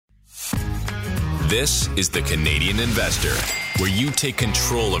This is The Canadian Investor, where you take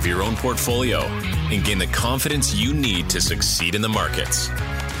control of your own portfolio and gain the confidence you need to succeed in the markets.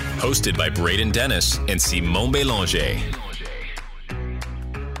 Hosted by Braden Dennis and Simon Bélanger.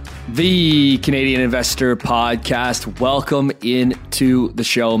 The Canadian Investor Podcast. Welcome into the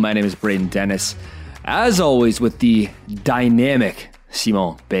show. My name is Braden Dennis. As always, with the dynamic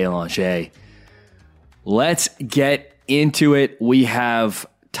Simon Bélanger. Let's get into it. We have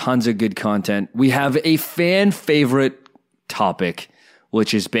tons of good content. We have a fan favorite topic,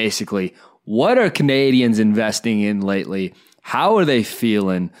 which is basically, what are Canadians investing in lately? How are they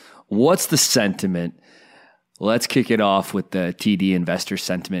feeling? What's the sentiment? Let's kick it off with the TD Investor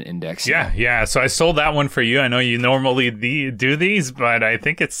Sentiment Index. Yeah. So I sold that one for you. I know you normally do these, but I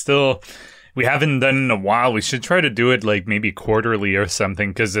think it's still... We haven't done it in a while. We should try to do it like maybe quarterly or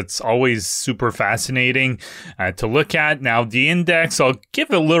something, because it's always super fascinating to look at. Now, the index, I'll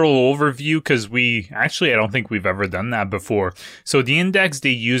give a little overview because I don't think we've ever done that before. So the index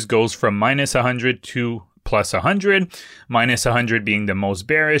they use goes from minus 100 to plus 100, minus 100 being the most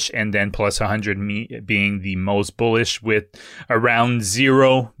bearish, and then plus 100 being the most bullish, with around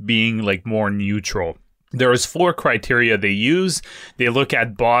 0 being like more neutral. There's 4 criteria they use. They look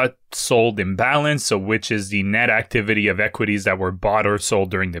at bought, sold imbalance, so which is the net activity of equities that were bought or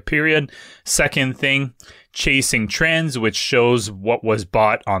sold during the period. Second thing, chasing trends, which shows what was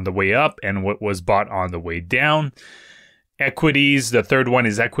bought on the way up and what was bought on the way down. Equities, the third one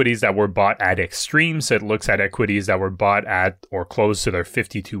is equities that were bought at extremes. So it looks at equities that were bought at or close to their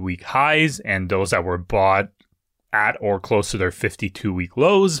 52-week highs, and those that were bought at or close to their 52-week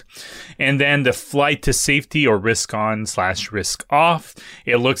lows. And then the flight to safety, or risk on / risk off.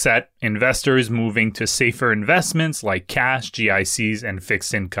 It looks at investors moving to safer investments like cash, GICs, and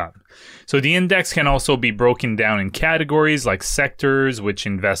fixed income. So the index can also be broken down in categories like sectors, which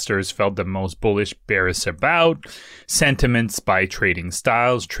investors felt the most bullish, bearish about, sentiments by trading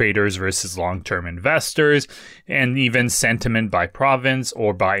styles, traders versus long-term investors, and even sentiment by province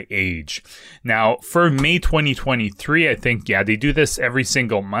or by age. Now, for May 2023, I think, they do this every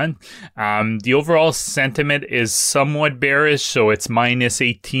single month. The overall sentiment is somewhat bearish, so it's minus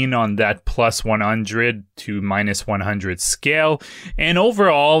 18 on that plus 100 to minus 100 scale. And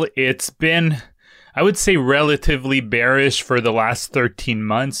overall, it's been, I would say, relatively bearish for the last 13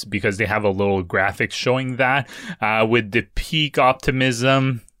 months, because they have a little graphic showing that, with the peak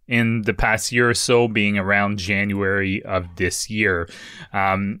optimism in the past year or so being around January of this year.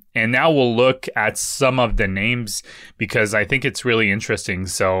 And now we'll look at some of the names, because I think it's really interesting.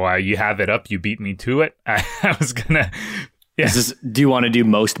 So you have it up. You beat me to it. I was going to... Yeah. Do you want to do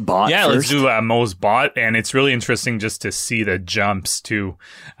most bought first? Let's do most bought, and it's really interesting just to see the jumps too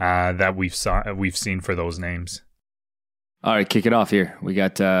that we've seen for those names. All right, kick it off here. We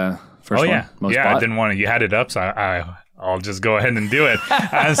got first one. Most bought. I didn't want to. You had it up, so I'll just go ahead and do it.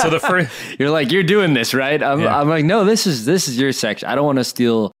 So the first, you're like, you're doing this, right? I'm like, no, this is your section. I don't want to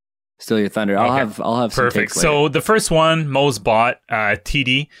steal your thunder. I'll have some perfect. takes later. So the first one, most bought,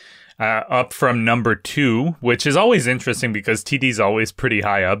 TD. Up from number 2, which is always interesting because TD's always pretty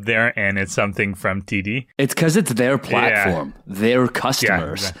high up there, and it's something from TD. It's because it's their platform, their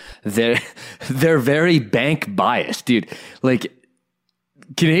customers. Yeah, they're very bank biased, dude. Like,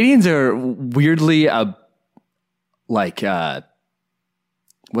 Canadians are weirdly what's the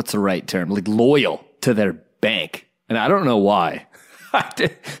right term? Like, loyal to their bank, and I don't know why.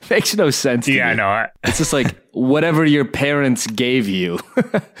 It makes no sense to me. I know. It's just like whatever your parents gave you.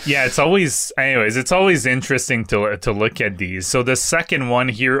 It's always interesting to look at these. So the second one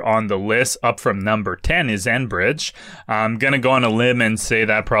here on the list, up from number 10, is Enbridge. I'm going to go on a limb and say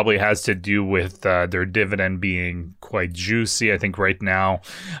that probably has to do with their dividend being quite juicy. I think right now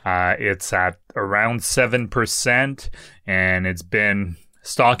it's at around 7%, and it's been...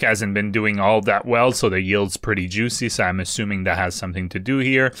 Stock hasn't been doing all that well, so the yield's pretty juicy, so I'm assuming that has something to do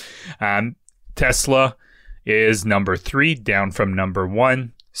here. Tesla is number 3, down from number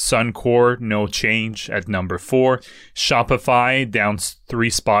 1. Suncor, no change at number 4. Shopify, down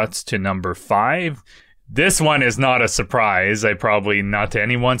 3 spots to number 5. This one is not a surprise, probably not to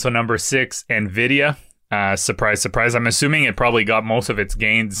anyone, so number 6, NVIDIA. Surprise. I'm assuming it probably got most of its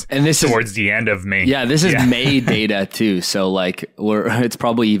gains towards the end of May. Yeah, this is May data too, so like it's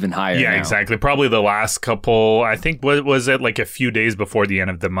probably even higher. Yeah, now. Exactly. Probably the last couple. I think what was it, like a few days before the end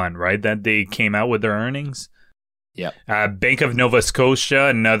of the month, right? That they came out with their earnings. Yeah. Bank of Nova Scotia,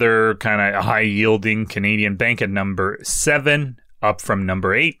 another kind of high yielding Canadian bank, at number 7, up from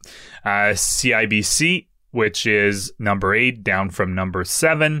number 8. CIBC, which is number 8, down from number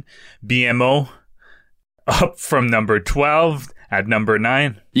 7. BMO, up from number 12 at number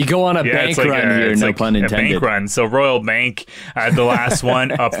 9. You go on a bank run here, no pun intended. A bank run. So Royal Bank, the last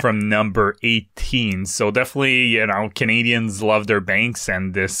one, up from number 18. So definitely, Canadians love their banks,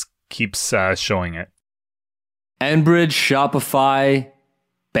 and this keeps showing it. Enbridge, Shopify,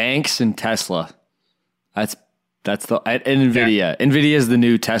 banks, and Tesla. That's the and Nvidia. Yeah. Nvidia is the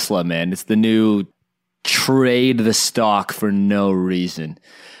new Tesla, man. It's the new trade the stock for no reason.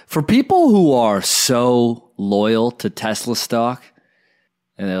 For people who are so loyal to Tesla stock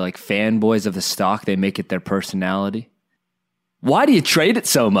and they're like fanboys of the stock, they make it their personality. Why do you trade it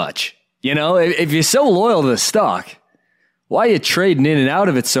so much? If you're so loyal to the stock, why are you trading in and out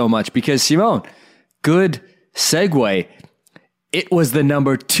of it so much? Because Simon, good segue. It was the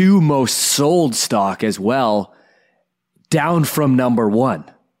number 2 most sold stock as well, down from number 1.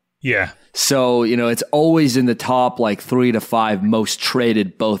 Yeah. So, it's always in the top 3 to 5 most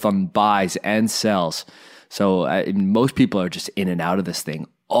traded, both on buys and sells. So most people are just in and out of this thing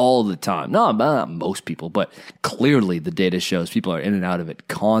all the time. No, not most people, but clearly the data shows people are in and out of it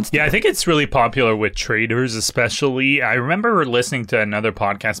constantly. Yeah, I think it's really popular with traders, especially. I remember listening to another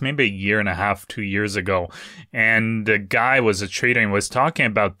podcast maybe a year and a half, 2 years ago, and the guy was a trader and was talking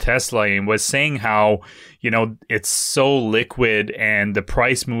about Tesla and was saying how, it's so liquid and the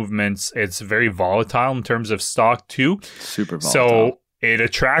price movements, it's very volatile in terms of stock too. Super volatile. So it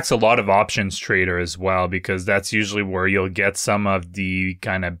attracts a lot of options trader as well, because that's usually where you'll get some of the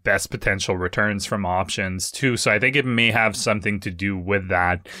kind of best potential returns from options too. So I think it may have something to do with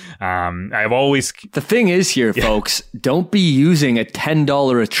that. The thing is here, folks, don't be using a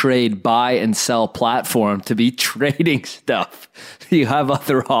 $10 a trade buy and sell platform to be trading stuff. You have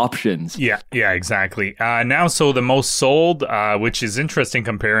other options. Yeah, exactly. Now, so the most sold, which is interesting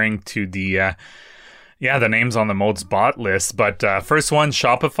comparing to the names on the most bought list. But first one,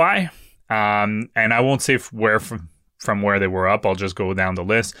 Shopify. And I won't say from where they were up. I'll just go down the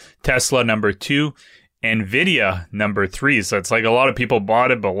list. Tesla, number 2. Nvidia, number 3. So it's like a lot of people bought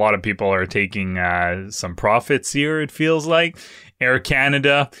it, but a lot of people are taking some profits here, it feels like. Air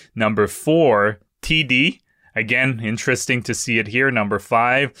Canada, number 4. TD, again, interesting to see it here, number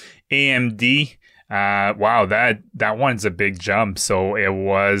 5. AMD, wow, that one's a big jump. So it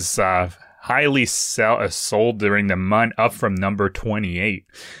was... highly sold during the month, up from number 28.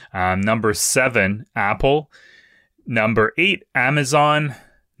 Number 7, Apple. Number 8, Amazon.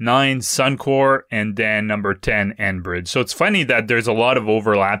 9, Suncor. And then number 10, Enbridge. So it's funny that there's a lot of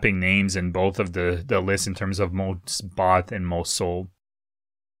overlapping names in both of the lists in terms of most bought and most sold.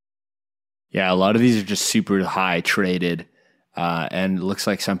 Yeah, a lot of these are just super high traded. And it looks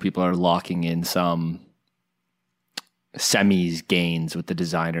like some people are locking in some semis gains with the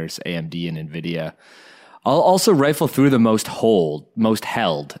designers, AMD and Nvidia. I'll also rifle through the most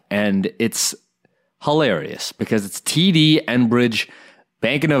held, and it's hilarious because it's TD, Enbridge,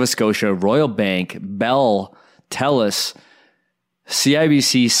 Bank of Nova Scotia, Royal Bank, Bell, TELUS,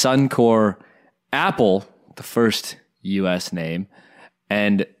 CIBC, Suncor, Apple, the first US name,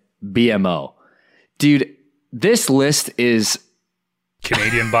 and BMO. Dude, this list is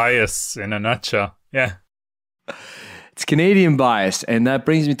Canadian bias in a nutshell. Yeah. It's Canadian bias, and that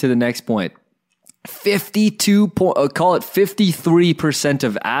brings me to the next point. 53%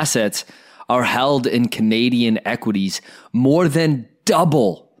 of assets are held in Canadian equities, more than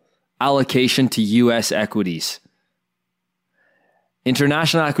double allocation to U.S. equities.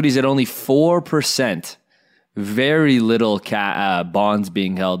 International equities at only 4%. Very little bonds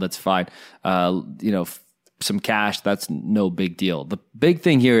being held. That's fine. Some cash. That's no big deal. The big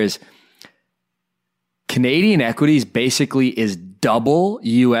thing here is Canadian equities basically is double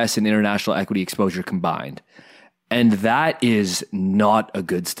U.S. and international equity exposure combined. And that is not a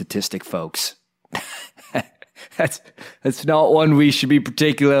good statistic, folks. That's not one we should be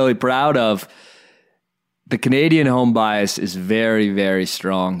particularly proud of. The Canadian home bias is very, very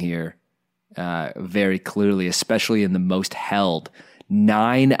strong here. Very clearly, especially in the most held.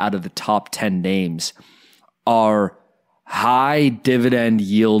 9 out of the top 10 names are high dividend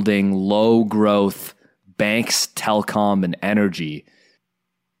yielding, low growth banks, telecom, and energy.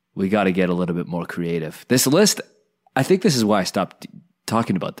 We got to get a little bit more creative. This list, I think this is why I stopped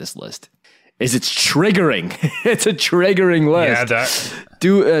talking about this list, is it's triggering. It's a triggering list. Yeah,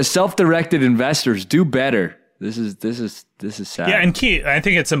 do self-directed investors do better. This sad. Yeah, and I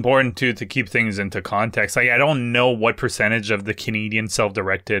think it's important too to keep things into context. Like, I don't know what percentage of the Canadian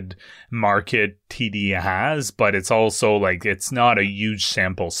self-directed market TD has, but it's also like it's not a huge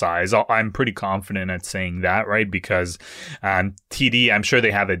sample size. I'm pretty confident at saying that, right? Because TD, I'm sure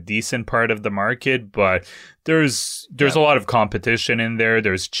they have a decent part of the market, but there's a lot of competition in there.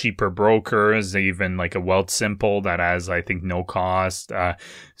 There's cheaper brokers, even like a Wealthsimple that has, I think, no cost.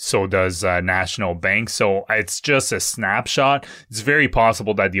 So does National Bank. So it's just a snapshot. It's very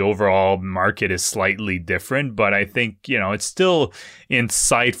possible that the overall market is slightly different, but I think, it's still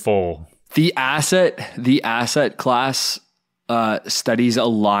insightful. The asset class studies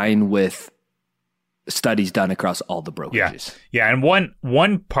align with studies done across all the brokerages. Yeah, and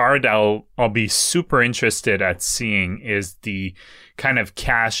one part I'll be super interested at seeing is the kind of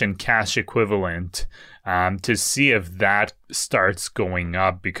cash and cash equivalent, to see if that starts going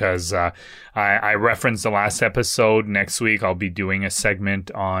up, because I referenced the last episode. Next week I'll be doing a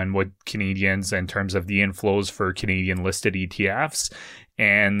segment on what Canadians, in terms of the inflows for Canadian listed ETFs.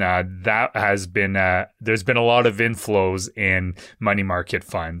 And that has been there's been a lot of inflows in money market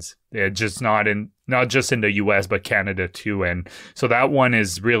funds, just not just in the US but Canada too. And so that one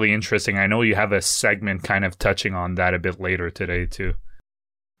is really interesting. I know you have a segment kind of touching on that a bit later today too.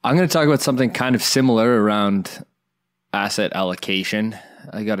 I'm going to talk about something kind of similar around asset allocation.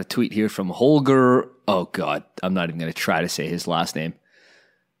 I got a tweet here from Holger. Oh God, I'm not even going to try to say his last name.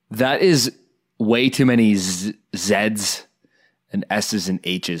 That is way too many Z's and S's and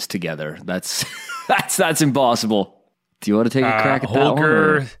H's together. That's impossible. Do you want to take a crack at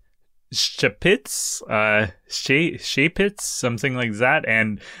Holger that one? Shapitz, something like that.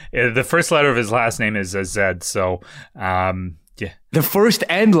 And the first letter of his last name is a Z. So, yeah. The first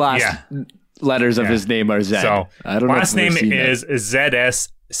and last letters of his name are Z. So, I don't know. Last name is ZSCHAEPITZ.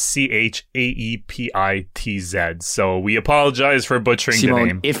 So we apologize for butchering the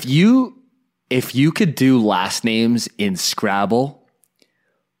name. If you could do last names in Scrabble,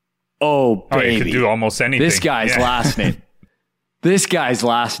 oh baby, you could do almost anything. This guy's last name. This guy's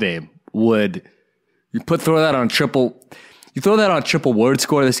last name would throw that on triple word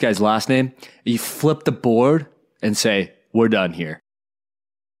score. This guy's last name. You flip the board and say, "We're done here."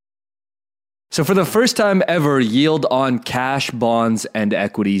 So for the first time ever, yield on cash, bonds, and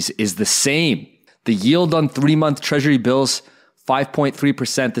equities is the same. The yield on 3-month Treasury bills,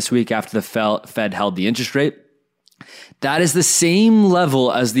 5.3% this week after the Fed held the interest rate. That is the same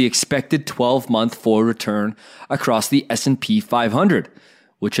level as the expected 12-month forward return across the S&P 500,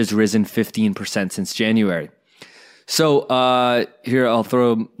 which has risen 15% since January. So here, I'll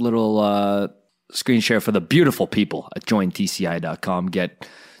throw a little screen share for the beautiful people at jointci.com. Get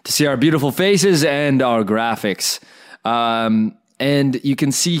to see our beautiful faces and our graphics. And you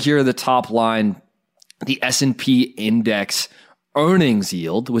can see here the top line, the S&P index earnings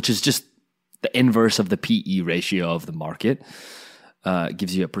yield, which is just the inverse of the PE ratio of the market,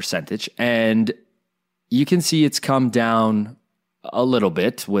 gives you a percentage. And you can see it's come down a little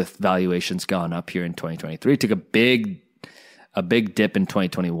bit with valuations gone up here in 2023. It took a big dip in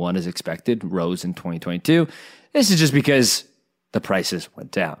 2021 as expected, rose in 2022. This is just because the prices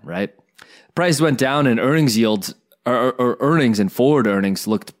went down, right? Prices went down and earnings yields or earnings and forward earnings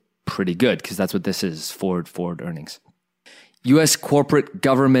looked pretty good, because that's what this is, forward earnings. U.S. corporate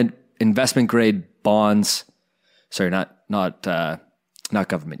government investment grade bonds, not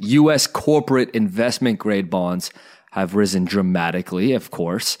government. U.S. corporate investment grade bonds have risen dramatically, of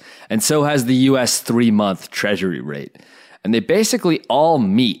course, and so has the U.S. 3-month Treasury rate. And they basically all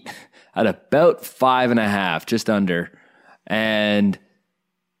meet at about 5.5, just under. And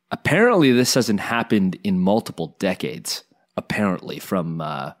apparently this hasn't happened in multiple decades, apparently, from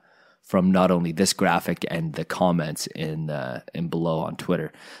not only this graphic and the comments in below on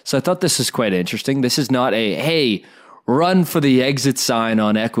Twitter. So I thought this is quite interesting. This is not a, hey, run for the exit sign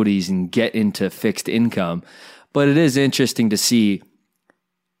on equities and get into fixed income. But it is interesting to see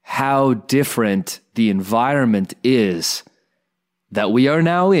how different the environment is that we are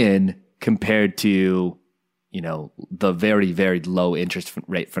now in compared to, the very, very low interest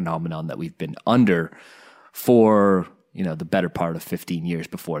rate phenomenon that we've been under for, the better part of 15 years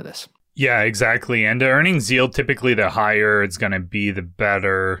before this. Yeah, exactly. And the earnings yield, typically the higher it's going to be, the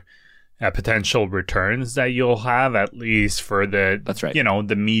better potential returns that you'll have, at least for That's right.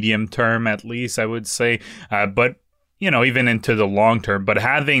 The medium term, at least, I would say. But even into the long term, but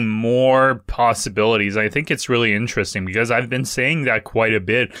having more possibilities, I think it's really interesting, because I've been saying that quite a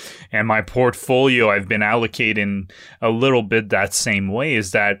bit. And my portfolio, I've been allocating a little bit that same way, is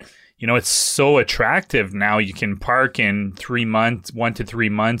that, it's so attractive now. You can park in 3 months, 1 to 3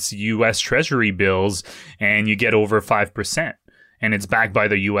 months U.S. Treasury bills, and you get over 5%, and it's backed by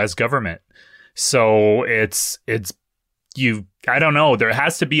the U.S. government. So I don't know. There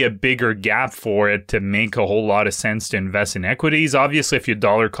has to be a bigger gap for it to make a whole lot of sense to invest in equities. Obviously, if you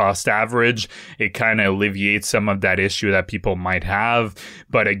dollar cost average, it kind of alleviates some of that issue that people might have.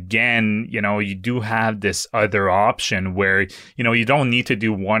 But again, you do have this other option where, you don't need to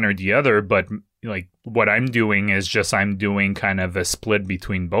do one or the other, but like what I'm doing is just I'm doing kind of a split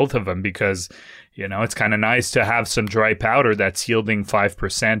between both of them because it's kind of nice to have some dry powder that's yielding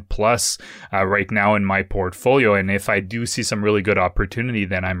 5% plus right now in my portfolio. And if I do see some really good opportunity,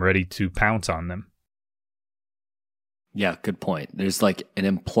 then I'm ready to pounce on them. Yeah, good point. There's like an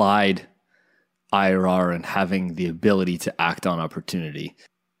implied IRR and having the ability to act on opportunity.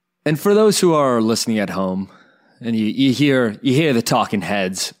 And for those who are listening at home, and you hear the talking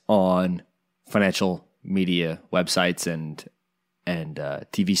heads on financial media websites and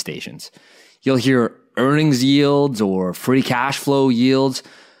TV stations, you'll hear earnings yields or free cash flow yields.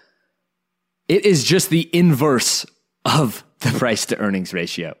 It is just the inverse of the price to earnings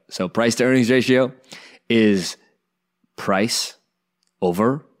ratio. So price to earnings ratio is price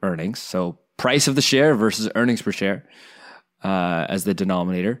over earnings. So price of the share versus earnings per share as the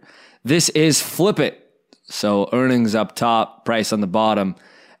denominator. This is flip it. So earnings up top, price on the bottom.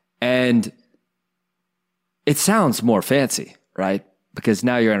 And it sounds more fancy, right? Because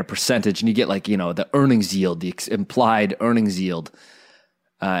now you're in a percentage and you get like, the earnings yield, the implied earnings yield.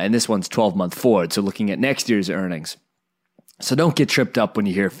 And this one's 12-month forward. So looking at next year's earnings. So don't get tripped up when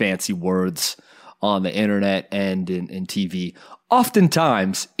you hear fancy words on the internet and in TV.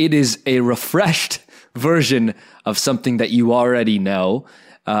 Oftentimes, it is a refreshed version of something that you already know.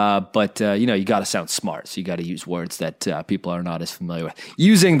 But you got to sound smart. So you got to use words that people are not as familiar with.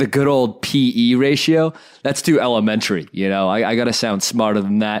 Using the good old PE ratio, that's too elementary. I got to sound smarter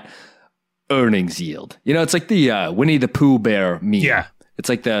than that. Earnings yield. It's like the Winnie the Pooh bear meme. Yeah. It's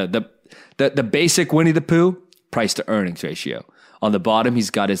like the basic Winnie the Pooh price to earnings ratio. On the bottom,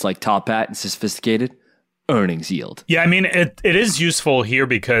 he's got his like top hat and sophisticated earnings yield. Yeah, I mean, it is useful here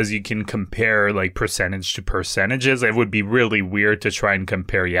because you can compare like percentage to percentages. It would be really weird to try and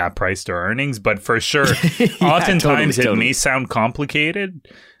compare, price to earnings. But for sure, oftentimes it may sound complicated.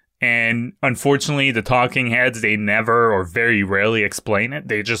 And unfortunately, the talking heads, they never or very rarely explain it.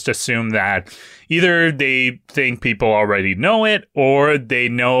 They just assume that either they think people already know it or they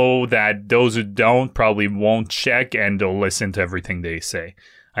know that those who don't probably won't check and they'll listen to everything they say.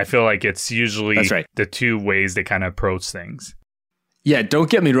 I feel like it's usually the two ways they kind of approach things. Yeah,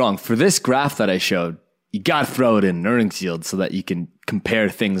 don't get me wrong. For this graph that I showed, you got to throw it in earnings yield so that you can compare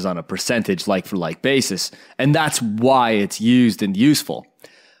things on a percentage like-for-like basis. And that's why it's used and useful.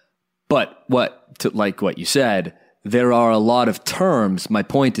 But like what you said, there are a lot of terms. My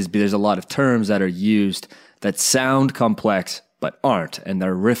point is there's a lot of terms that are used that sound complex but aren't. And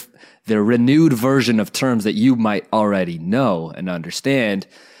they're renewed version of terms that you might already know and understand.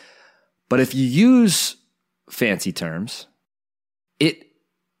 But if you use fancy terms, it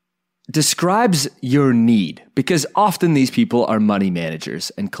describes your need, because often these people are money managers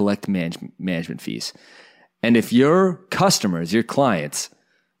and collect management fees. And if your customers, your clients,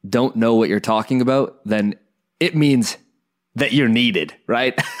 don't know what you're talking about, then it means that you're needed,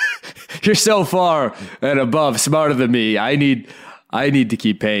 right? You're so far and above smarter than me. I need to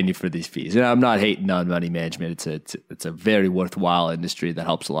keep paying you for these fees. And I'm not hating on money management. It's a very worthwhile industry that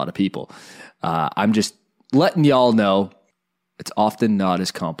helps a lot of people. I'm just letting y'all know it's often not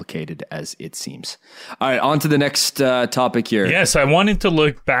as complicated as it seems. All right, on to the next topic here. Yes, I wanted to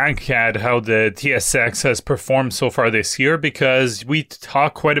look back at how the TSX has performed so far this year, because we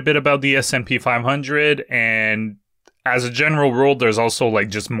talk quite a bit about the S&P 500, and as a general rule, there's also like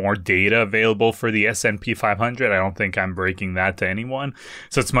just more data available for the S&P 500. I don't think I'm breaking that to anyone.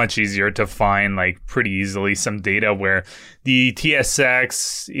 So it's much easier to find like pretty easily some data where the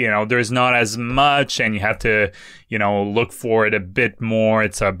TSX, there's not as much and you have to, look for it a bit more.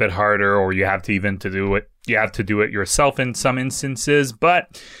 It's a bit harder, or you have to do it yourself in some instances.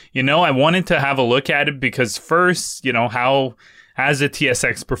 But, I wanted to have a look at it because first, how has the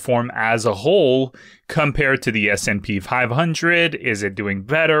TSX perform as a whole compared to the S&P 500? Is it doing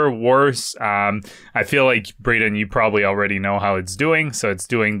better, worse? I feel like, Braden, you probably already know how it's doing. So it's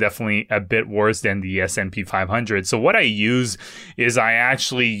doing definitely a bit worse than the S&P 500. So what I use is I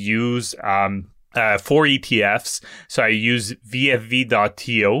actually use 4 ETFs. So I use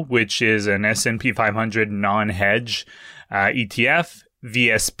VFV.to, which is an S&P 500 non-hedge ETF,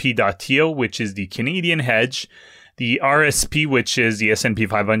 VSP.to, which is the Canadian hedge, the RSP, which is the S&P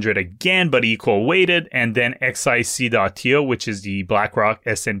 500 again, but equal weighted, and then XIC.TO, which is the BlackRock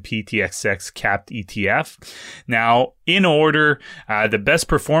S&P TSX capped ETF. Now, in order, the best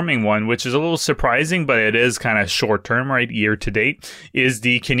performing one, which is a little surprising, but it is kind of short term, right, year to date, is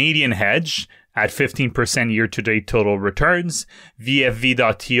the Canadian Hedge at 15% year-to-date total returns,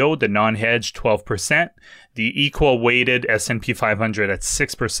 VFV.TO, the non-hedge, 12%, the equal-weighted S&P 500 at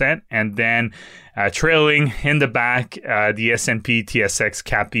 6%, and then trailing in the back, the S&P TSX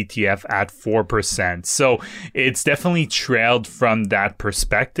Cap ETF at 4%. So it's definitely trailed from that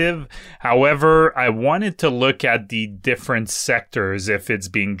perspective. However, I wanted to look at the different sectors, if it's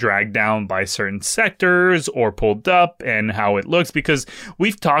being dragged down by certain sectors or pulled up, and how it looks, because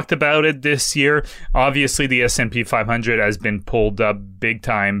we've talked about it this year. Obviously, the S&P 500 has been pulled up big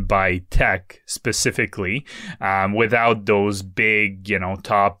time by tech specifically, without those big,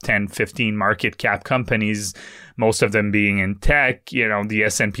 top 10, 15 market cap companies, most of them being in tech, the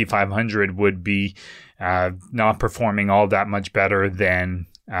S&P 500 would be not performing all that much better than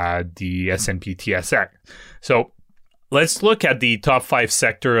the S&P TSX. So let's look at the top 5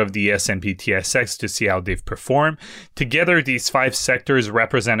 sector of the S&P TSX to see how they've performed. Together, these 5 sectors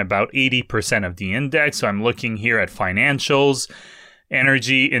represent about 80% of the index. So I'm looking here at financials,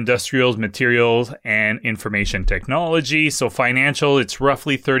 energy, industrials, materials, and information technology. So financial, it's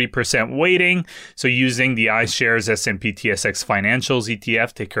roughly 30% weighting. So using the iShares S&P TSX Financials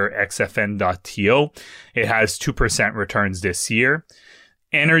ETF, ticker XFN.TO, it has 2% returns this year.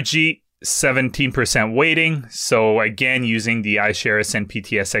 Energy, 17% weighting. So again, using the iShares S&P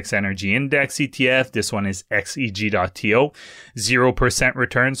TSX Energy Index ETF, this one is XEG.TO, 0%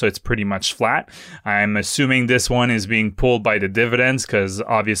 return, so it's pretty much flat. I'm assuming this one is being pulled by the dividends because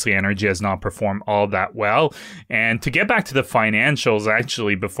obviously energy has not performed all that well. And to get back to the financials,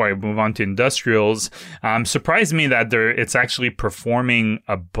 actually, before I move on to industrials, surprised me that it's actually performing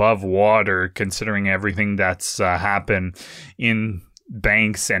above water considering everything that's happened in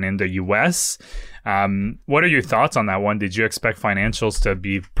banks and in the US. What are your thoughts on that one? Did you expect financials to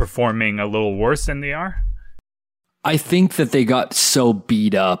be performing a little worse than they are? I think that they got so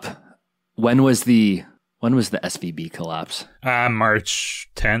beat up. When was the SVB collapse? March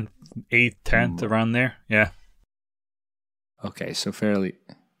 10th, 8th, 10th, around there. Yeah. Okay, so fairly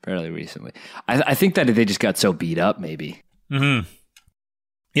recently. I think that they just got so beat up, maybe. Mm-hmm.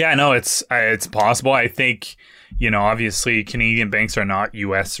 Yeah, no, it's possible. I think, obviously Canadian banks are not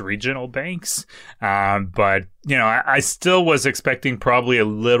U.S. regional banks. But, I still was expecting probably a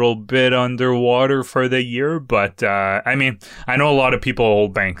little bit underwater for the year. But, I know a lot of people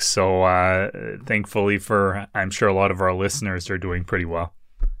hold banks. So, thankfully I'm sure a lot of our listeners are doing pretty well.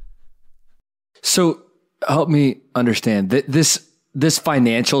 So, help me understand. This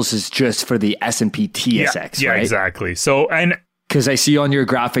financials is just for the S&P TSX, right? Yeah, exactly. So, and because I see on your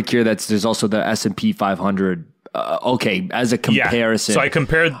graphic here that there's also the S&P 500. Okay, as a comparison. Yeah. So I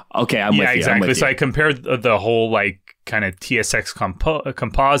compared. Okay, I'm with you. Yeah, exactly. So I compared the whole kind of TSX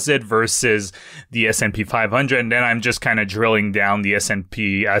composite versus the S&P 500, and then I'm just kind of drilling down the these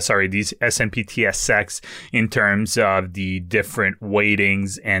S&P TSX in terms of the different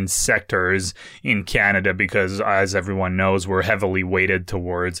weightings and sectors in Canada, because as everyone knows, we're heavily weighted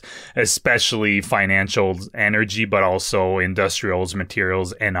towards especially financials, energy, but also industrials,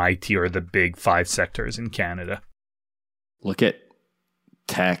 materials, and IT are the big 5 sectors in Canada. Look at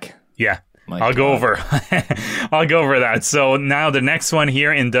tech. Yeah. I'll go over that. So now the next one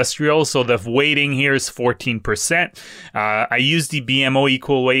here, industrial. So the weighting here is 14%. I used the BMO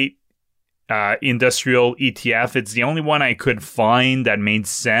equal weight industrial ETF. It's the only one I could find that made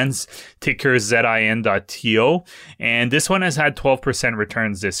sense. Ticker ZIN.TO. And this one has had 12%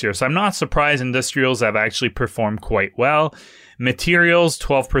 returns this year. So I'm not surprised industrials have actually performed quite well. Materials,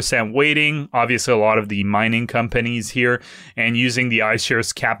 12% weighting. Obviously, a lot of the mining companies here. And using the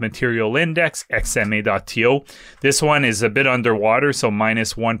iShares Cap Material Index, XMA.TO. This one is a bit underwater, so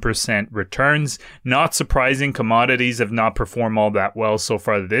minus 1% returns. Not surprising, commodities have not performed all that well so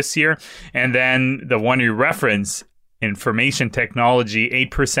far this year. And then the one you reference, information technology,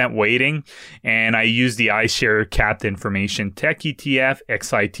 8% weighting. And I use the iShare Capped Information Tech ETF,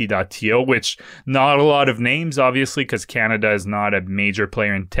 XIT.TO, which not a lot of names, obviously, because Canada is not a major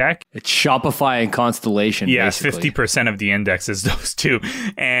player in tech. It's Shopify and Constellation, yeah, basically. 50% of the index is those two.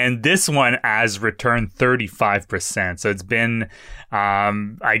 And this one has returned 35%. So it's been,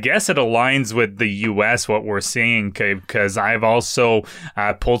 I guess it aligns with the US, what we're seeing, because I've also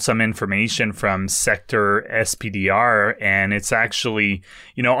pulled some information from sector SPDR. And it's actually,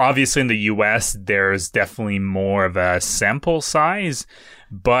 obviously in the US, there's definitely more of a sample size.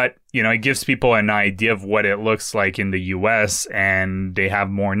 But it gives people an idea of what it looks like in the US, and they have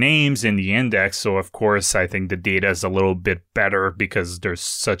more names in the index. So, of course, I think the data is a little bit better because there's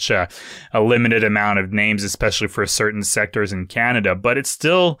such a limited amount of names, especially for certain sectors in Canada. But it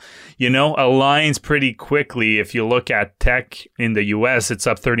still, aligns pretty quickly. If you look at tech in the US, it's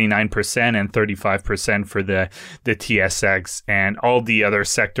up 39% and 35% for the TSX. And all the other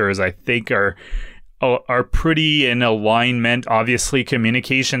sectors, I think, are pretty in alignment. Obviously,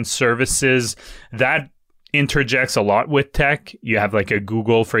 communication services, that interjects a lot with tech. You have like a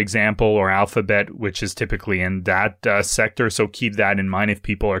Google, for example, or Alphabet, which is typically in that sector. So keep that in mind if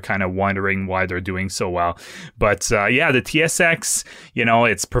people are kind of wondering why they're doing so well. But the TSX,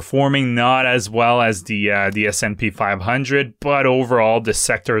 it's performing not as well as the S&P 500, but overall the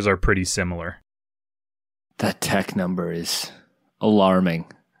sectors are pretty similar. That tech number is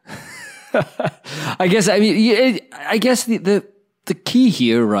alarming. I guess the key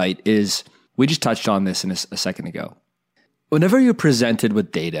here, right, is we just touched on this in a second ago. Whenever you're presented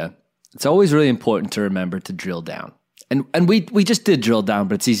with data, it's always really important to remember to drill down. And we just did drill down,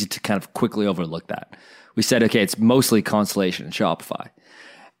 but it's easy to kind of quickly overlook that. We said, okay, it's mostly Constellation and Shopify.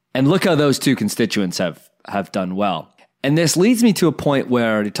 And look how those two constituents have done well. And this leads me to a point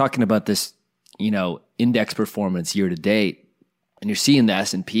where you're talking about this, index performance year to date. And you're seeing the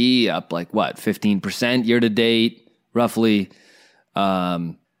S&P up 15% year to date, roughly.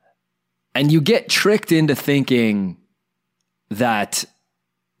 And you get tricked into thinking that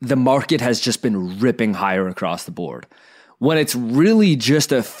the market has just been ripping higher across the board, when it's really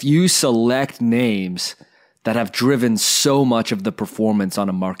just a few select names that have driven so much of the performance on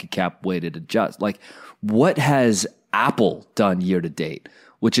a market cap weighted adjust. Like, what has Apple done year to date,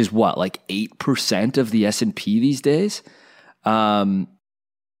 which is 8% of the S&P these days?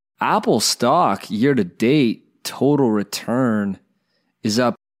 Apple stock year to date total return is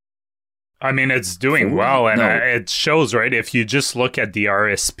up. I mean, it's doing well, and it shows, right? If you just look at the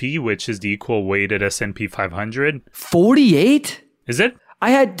RSP, which is the equal weighted S&P 500, 48. Is it? I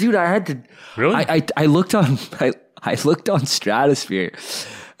had to really. I looked on Stratosphere,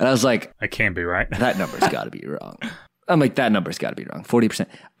 and I was like, I can't be right. That number's got to be wrong. I'm like, that number's got to be wrong. 40%.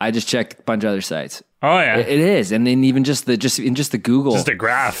 I just checked a bunch of other sites. Oh yeah, it is. And then even just the Google, just a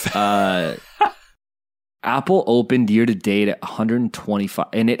graph. Apple opened year to date at 125,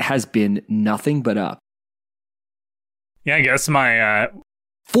 and it has been nothing but up. Yeah, I guess my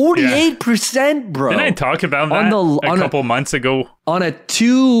 48%, bro. Didn't I talk about that a couple months ago? On a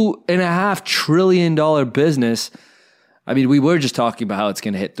 $2.5 trillion business. I mean, we were just talking about how it's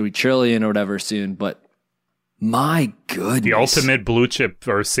going to hit $3 trillion or whatever soon, but my goodness. The ultimate blue chip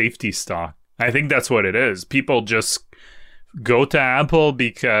or safety stock. I think that's what it is. People just go to Apple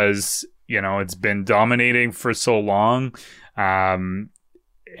because, it's been dominating for so long. And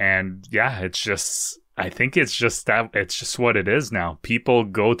yeah, I think it's just what it is now. People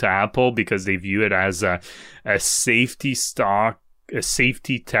go to Apple because they view it as a safety stock, a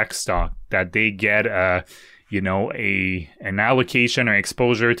safety tech stock that they get an allocation or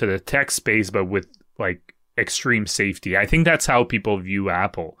exposure to the tech space, but with extreme safety. I think that's how people view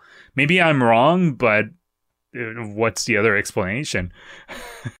Apple. Maybe I'm wrong, but what's the other explanation?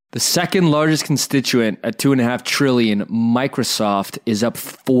 The second largest constituent at $2.5 trillion, Microsoft, is up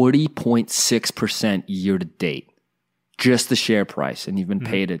 40.6% year to date. Just the share price, and you've been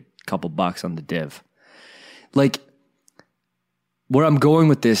paid a couple bucks on the div. Where I'm going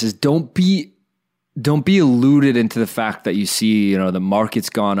with this is don't be alluded into the fact that you see, the market's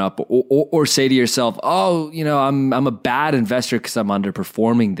gone up, or say to yourself, oh, I'm a bad investor because I'm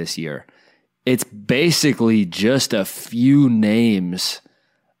underperforming this year. It's basically just a few names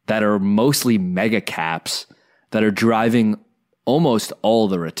that are mostly mega caps that are driving almost all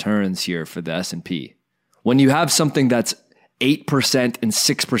the returns here for the S&P. When you have something that's 8% and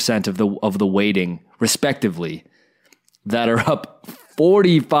 6% of the weighting, respectively, that are up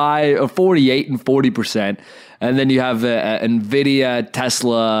 45 or 48 and 40%, and then you have Nvidia,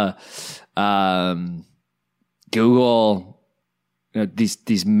 Tesla, Google,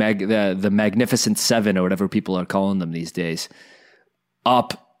 the Magnificent Seven or whatever people are calling them these days,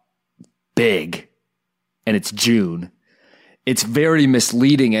 up big, and it's June. It's very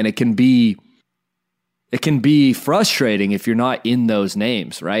misleading, and it can be frustrating if you're not in those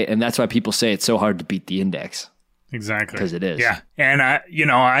names, right? And that's why people say it's so hard to beat the index. Exactly. Because it is. Yeah. And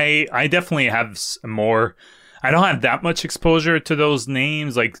I definitely have more. I don't have that much exposure to those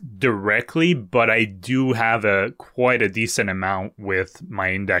names directly, but I do have quite a decent amount with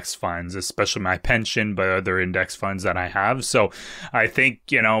my index funds, especially my pension, but other index funds that I have. So I think,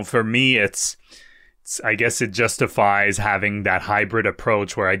 for me, it's I guess it justifies having that hybrid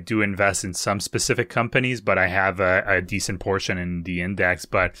approach where I do invest in some specific companies, but I have a decent portion in the index.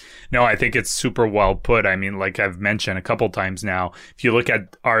 But no, I think it's super well put. I mean, like I've mentioned a couple times now, if you look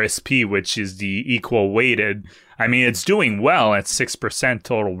at RSP, which is the equal weighted, I mean, it's doing well at 6%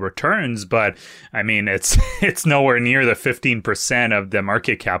 total returns, but I mean, it's nowhere near the 15% of the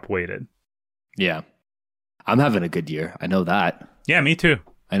market cap weighted. Yeah. I'm having a good year. I know that. Yeah, me too.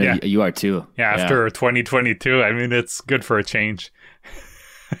 I know you are too. Yeah, after 2022, I mean, it's good for a change.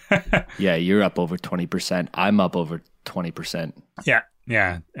 Yeah, you're up over 20%. I'm up over 20%. Yeah.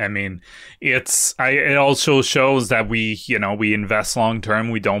 I mean, it also shows that we invest long term.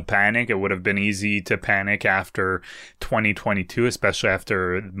 We don't panic. It would have been easy to panic after 2022, especially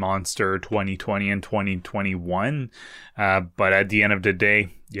after Monster 2020 and 2021. But at the end of the day,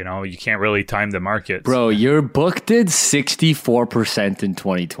 you can't really time the market. Bro, your book did 64% in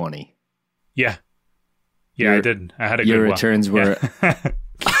 2020. Yeah, I did. I had a good your returns were.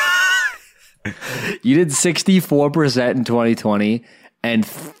 You did 64% in 2020 and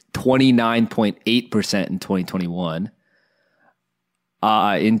 29.8% in 2021.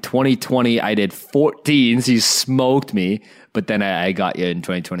 In 2020, I did 14, so you smoked me. But then I got you in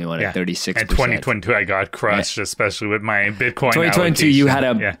 2021 at 36%. And 2022, I got crushed, especially with my Bitcoin 2022,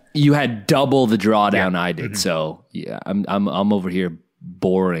 allocation. You had double the drawdown I did. Mm-hmm. So yeah, I'm over here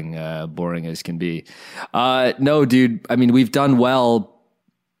boring as can be. No, dude. I mean, we've done well,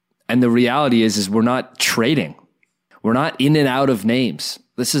 and the reality is we're not trading. We're not in and out of names.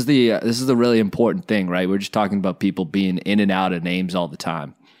 This is the really important thing, right? We're just talking about people being in and out of names all the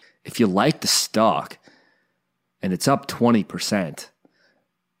time. If you like the stock and it's up 20%,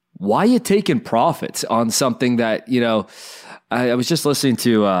 why are you taking profits on something that, I was just listening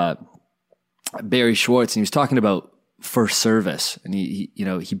to Barry Schwartz, and he was talking about First Service, and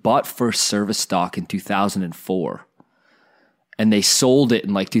he bought First Service stock in 2004, and they sold it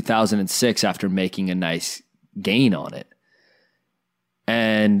in like 2006 after making a nice gain on it.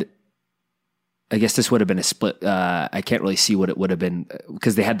 And I guess this would have been a split. I can't really see what it would have been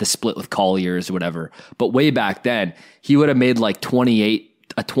because they had the split with Colliers or whatever. But way back then, he would have made like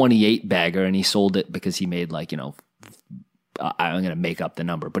a 28 bagger, and he sold it because he made like, I'm going to make up the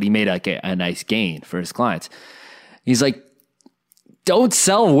number, but he made like a nice gain for his clients. He's like, don't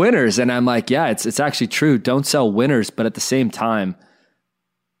sell winners. And I'm like, yeah, it's actually true. Don't sell winners. But at the same time,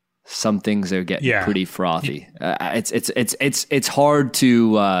 some things are getting pretty frothy. It's hard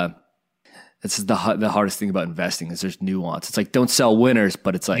to. This is the hardest thing about investing is there's nuance. It's like, don't sell winners,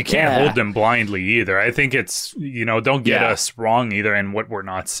 but it's like you can't hold them blindly either. I think it's don't get us wrong either in what we're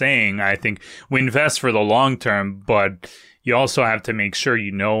not saying. I think we invest for the long term, but you also have to make sure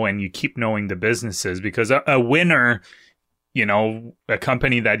and you keep knowing the businesses, because a winner, a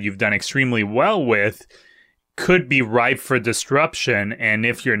company that you've done extremely well with, could be ripe for disruption. And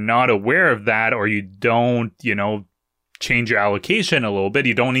if you're not aware of that, or you don't, change your allocation a little bit,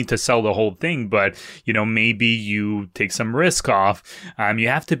 you don't need to sell the whole thing, but, maybe you take some risk off. You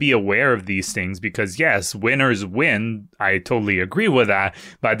have to be aware of these things because, yes, winners win. I totally agree with that.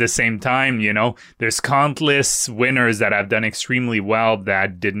 But at the same time, there's countless winners that have done extremely well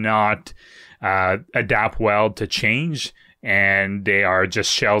that did not adapt well to change, and they are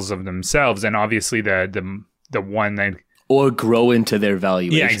just shells of themselves. And obviously the one that, or grow into their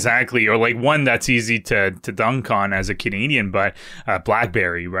valuation. Yeah, exactly. Or like one that's easy to dunk on as a Canadian, but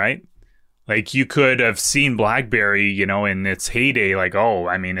BlackBerry, right? Like you could have seen BlackBerry, in its heyday, like, oh,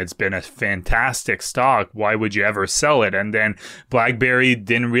 I mean, it's been a fantastic stock. Why would you ever sell it? And then BlackBerry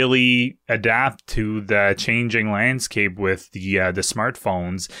didn't really adapt to the changing landscape with the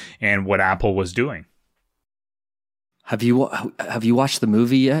smartphones and what Apple was doing. Have you watched the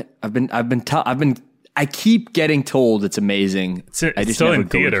movie yet? I keep getting told it's amazing. I just still in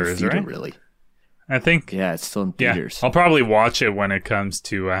theaters, right? Really, I think. Yeah, it's still in theaters. I'll probably watch it when it comes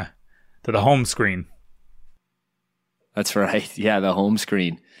to the home screen. That's right. Yeah, the home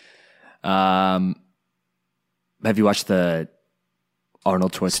screen. Have you watched the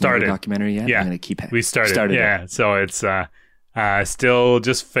Arnold Schwarzenegger documentary yet? Yeah, I'm gonna we started. Yeah, so it's still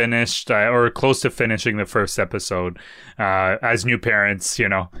just finished or close to finishing the first episode. As new parents,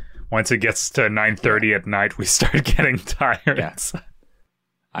 once it gets to 9:30 at night, we start getting tired. Yeah.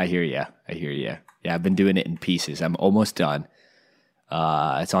 I hear you. Yeah, I've been doing it in pieces. I'm almost done.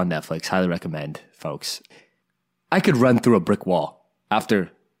 It's on Netflix. Highly recommend, folks. I could run through a brick wall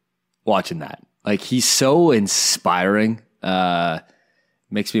after watching that. Like, he's so inspiring.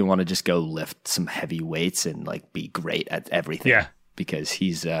 Makes me want to just go lift some heavy weights and like be great at everything. Yeah. Because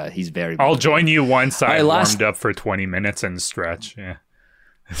he's very. I'll join you once I warmed up for 20 minutes and stretch. Yeah.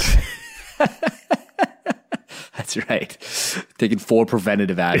 That's right. Taking 4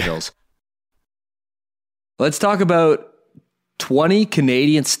 preventative Advils. Let's talk about 20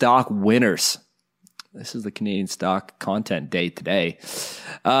 Canadian stock winners. This is the Canadian stock content day today.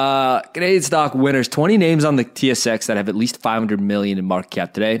 Canadian stock winners, 20 names on the TSX that have at least 500 million in market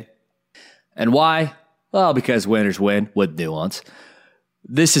cap today. And why? Well, because winners win with nuance.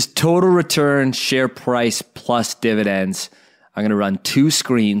 This is total return, share price plus dividends. I'm going to run 2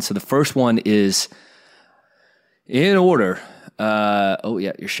 screens. So the first one is in order. Oh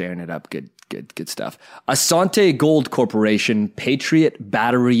yeah, you're sharing it up. Good stuff. Asante Gold Corporation, Patriot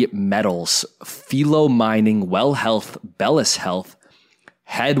Battery Metals, Philo Mining, Well Health, Bellis Health,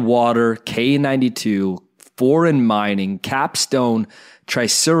 Headwater, K92, Foreign Mining, Capstone,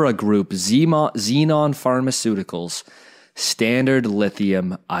 Trisura Group, Xenon Pharmaceuticals, Standard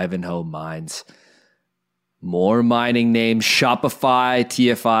Lithium, Ivanhoe Mines. More mining names, Shopify,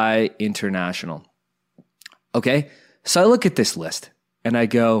 TFI, International. Okay, so I look at this list and I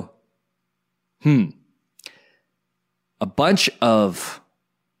go, a bunch of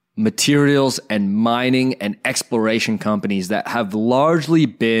materials and mining and exploration companies that have largely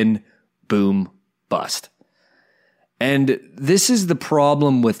been boom bust. And this is the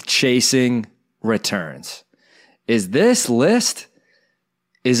problem with chasing returns. Is this list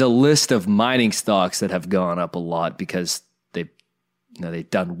is a list of mining stocks that have gone up a lot because they've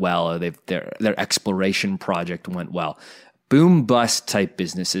done well, or their exploration project went well. Boom bust type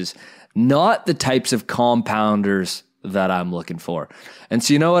businesses, not the types of compounders that I'm looking for. And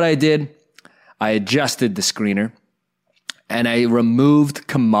so you know what I did? I adjusted the screener and I removed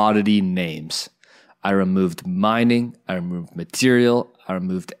commodity names. I removed mining, I removed material, I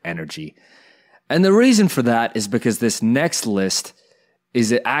removed energy. And the reason for that is because this next list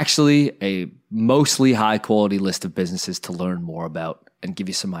is actually a mostly high quality list of businesses to learn more about and give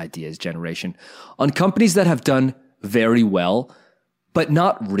you some ideas generation on companies that have done very well, but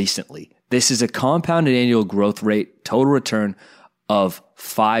not recently. This is a compounded annual growth rate, total return of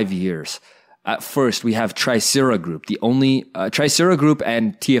 5 years. At first, we have Trisura Group, Trisura Group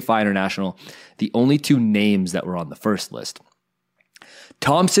and TFI International, the only 2 names that were on the first list.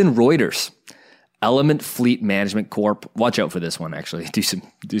 Thomson Reuters, Element Fleet Management Corp. Watch out for this one, actually. Do some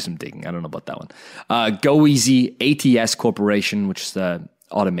digging. I don't know about that one. GoEasy, ATS Corporation, which is the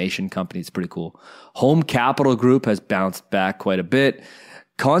automation company. It's pretty cool. Home Capital Group has bounced back quite a bit.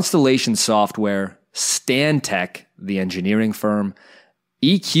 Constellation Software, Stantec, the engineering firm.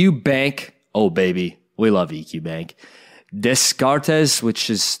 EQ Bank. Oh, baby. We love EQ Bank. Descartes, which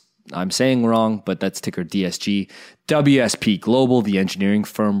is, I'm saying wrong, but that's ticker DSG. WSP Global, the engineering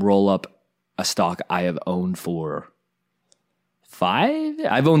firm roll-up. A stock I have owned for 5.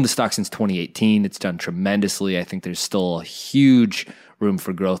 I've owned the stock since 2018. It's done tremendously. I think there's still a huge room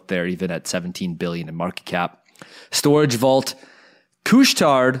for growth there, even at 17 billion in market cap. Storage Vault,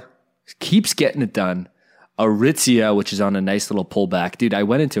 Couche-Tard keeps getting it done. Aritzia, which is on a nice little pullback. Dude, I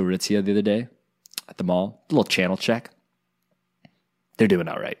went into Aritzia the other day at the mall. A little channel check. They're doing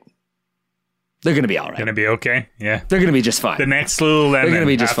all right. They're going to be all right. Going to be okay? Yeah. They're going to be just fine. The next Lululemon They're going to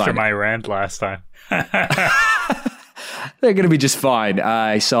be just after fine. my rant last time. They're going to be just fine.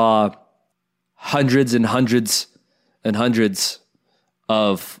 I saw hundreds and hundreds and hundreds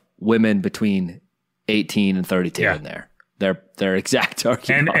of women between 18 and 32 in there. Their exact target.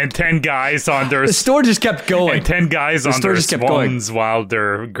 And 10 guys on their... The store just kept going. And 10 guys on their phones while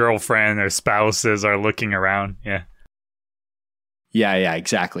their girlfriend or spouses are looking around. Yeah. Yeah,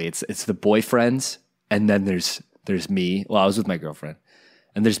 exactly. It's the boyfriends, and then there's me. Well, I was with my girlfriend,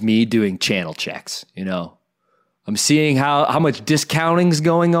 and there's me doing channel checks. You know, I'm seeing how much discounting's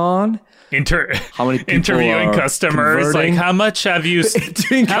going on. How many people interviewing customers? Converting. Like, how much have you?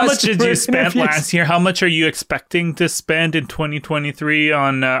 How much did you spend last year? How much are you expecting to spend in 2023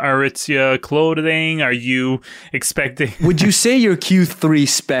 on Aritzia clothing? Are you expecting? Would you say your Q3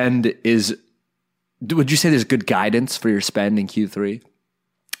 spend is? Would you say there's good guidance for your spend in Q3?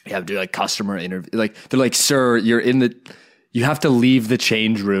 You have to do like customer interview. Like they're like, sir, you have to leave the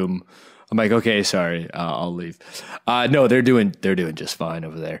change room. I'm like, okay, sorry, I'll leave. No, they're doing just fine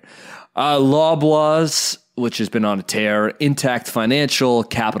over there. Loblaws, which has been on a tear, Intact Financial,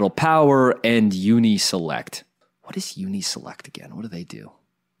 Capital Power, and Uniselect. What is Uniselect again? What do they do?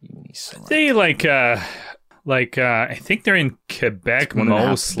 Uniselect. They I think they're in Quebec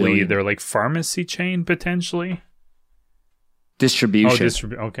mostly. They're like pharmacy chain potentially.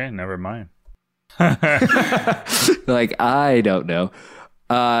 Distribution. Okay, never mind. Like, I don't know.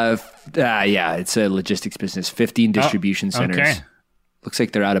 Yeah, it's a logistics business. 15 distribution centers. Okay. Looks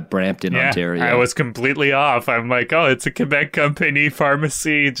like they're out of Brampton, Ontario. I was completely off. I'm like, oh, it's a Quebec company,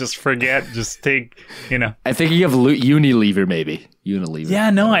 pharmacy. Just forget. Just take, I think you have Unilever, maybe. Unilever.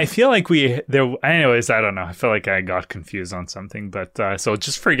 Yeah, no, I feel like anyways, I don't know. I feel like I got confused on something. But so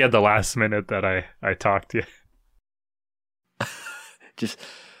just forget the last minute that I talked to you.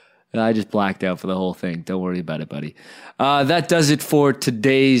 I just blacked out for the whole thing. Don't worry about it, buddy. That does it for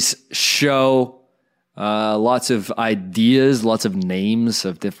today's show. Lots of ideas, lots of names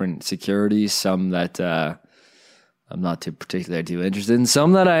of different securities, some that I'm not particularly too interested in,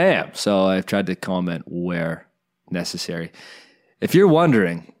 some that I am. So I've tried to comment where necessary. If you're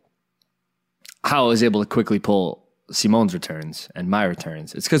wondering how I was able to quickly pull Simon's returns and my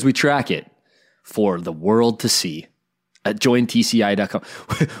returns, it's because we track it for the world to see at jointci.com.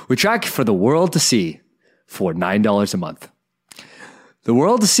 We track it for the world to see for $9 a month. The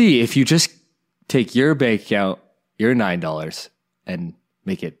world to see if you just take your bank account, your $9, and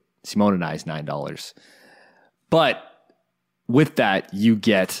make it Simone and I's $9. But with that, you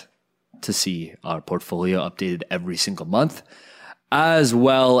get to see our portfolio updated every single month, as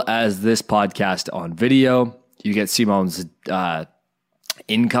well as this podcast on video. You get Simone's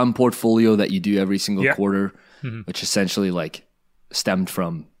income portfolio that you do every single quarter, which essentially stemmed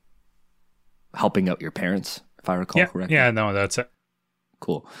from helping out your parents, if I recall correctly. Yeah, no, that's it.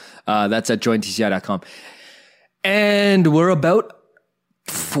 Cool. That's at jointci.com. And we're about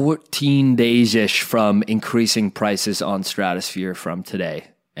 14 days-ish from increasing prices on Stratosphere from today.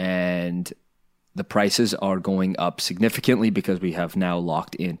 And the prices are going up significantly because we have now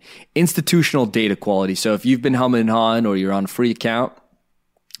locked in institutional data quality. So if you've been humming and hawing or you're on a free account,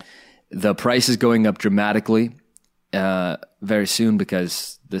 the price is going up dramatically very soon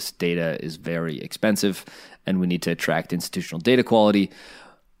because this data is very expensive and we need to attract institutional data quality.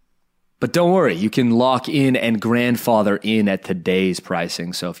 But don't worry, you can lock in and grandfather in at today's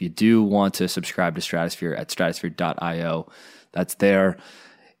pricing. So if you do want to subscribe to Stratosphere at stratosphere.io, that's there.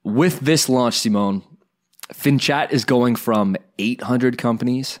 With this launch, Simone, FinChat is going from 800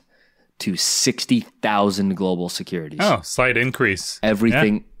 companies to 60,000 global securities. Oh, slight increase.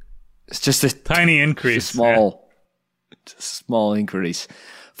 Everything. It's just a tiny increase. Small increase.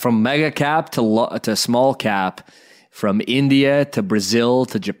 From mega cap to small cap, from India to Brazil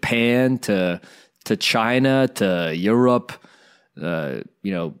to Japan to China to Europe,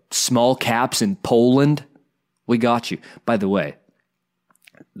 small caps in Poland. We got you. By the way,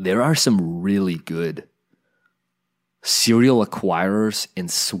 there are some really good serial acquirers in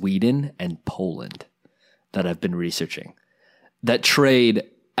Sweden and Poland that I've been researching that trade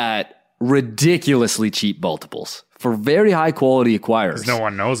at ridiculously cheap multiples for very high quality acquirers. No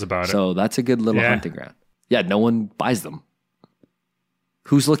one knows about it. So that's a good little hunting ground. Yeah, no one buys them.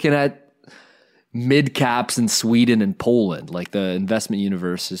 Who's looking at mid caps in Sweden and Poland? Like the investment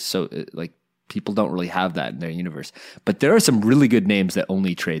universe is so people don't really have that in their universe. But there are some really good names that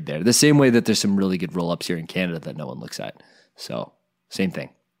only trade there. The same way that there's some really good roll-ups here in Canada that no one looks at. So, same thing.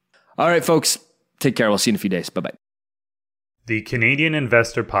 All right, folks. Take care. We'll see you in a few days. Bye-bye. The Canadian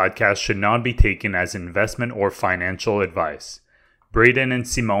Investor Podcast should not be taken as investment or financial advice. Braden and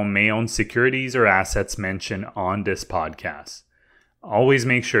Simone may own securities or assets mentioned on this podcast. Always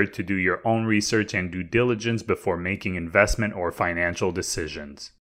make sure to do your own research and due diligence before making investment or financial decisions.